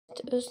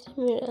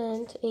Ozdemir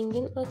and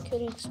Engin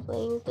Akyurek'S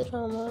playing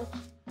drama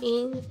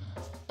in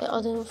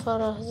Adım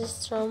Farah.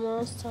 This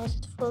drama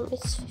started from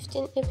its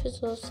 15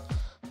 episodes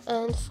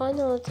and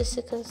finally the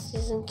second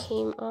season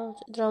came out.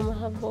 Drama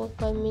have bought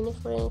by many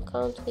foreign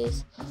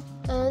countries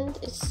and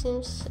it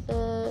seems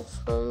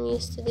from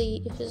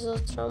yesterday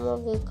episode drama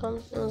will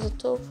come on the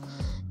top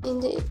in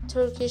the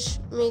Turkish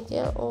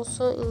media,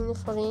 also in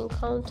foreign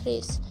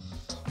countries.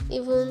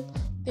 Even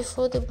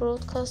before the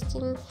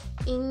broadcasting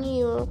in New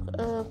York,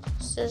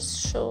 posters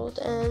showed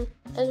and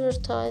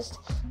advertised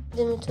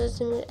Demet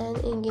and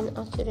Engin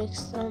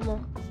Akyurek'S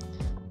drama.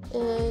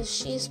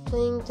 She is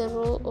playing the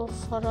role of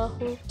Farah,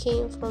 who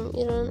came from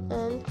Iran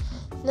and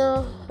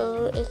now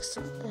her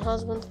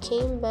ex-husband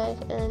came back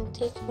and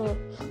take her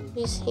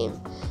with him.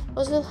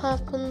 What will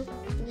happen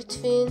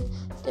between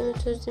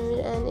Demet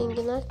and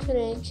Engin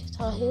Akyurek,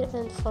 Tahir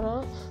and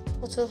Farah?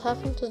 What will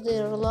happen to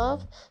their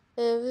love?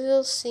 We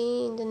will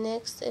see in the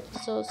next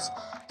episodes.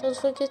 Don't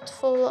forget to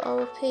follow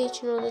our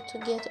page in order to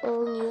get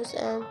all news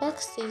and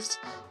backstage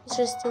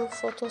interesting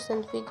photos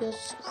and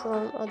videos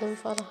from Adım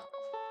Farah.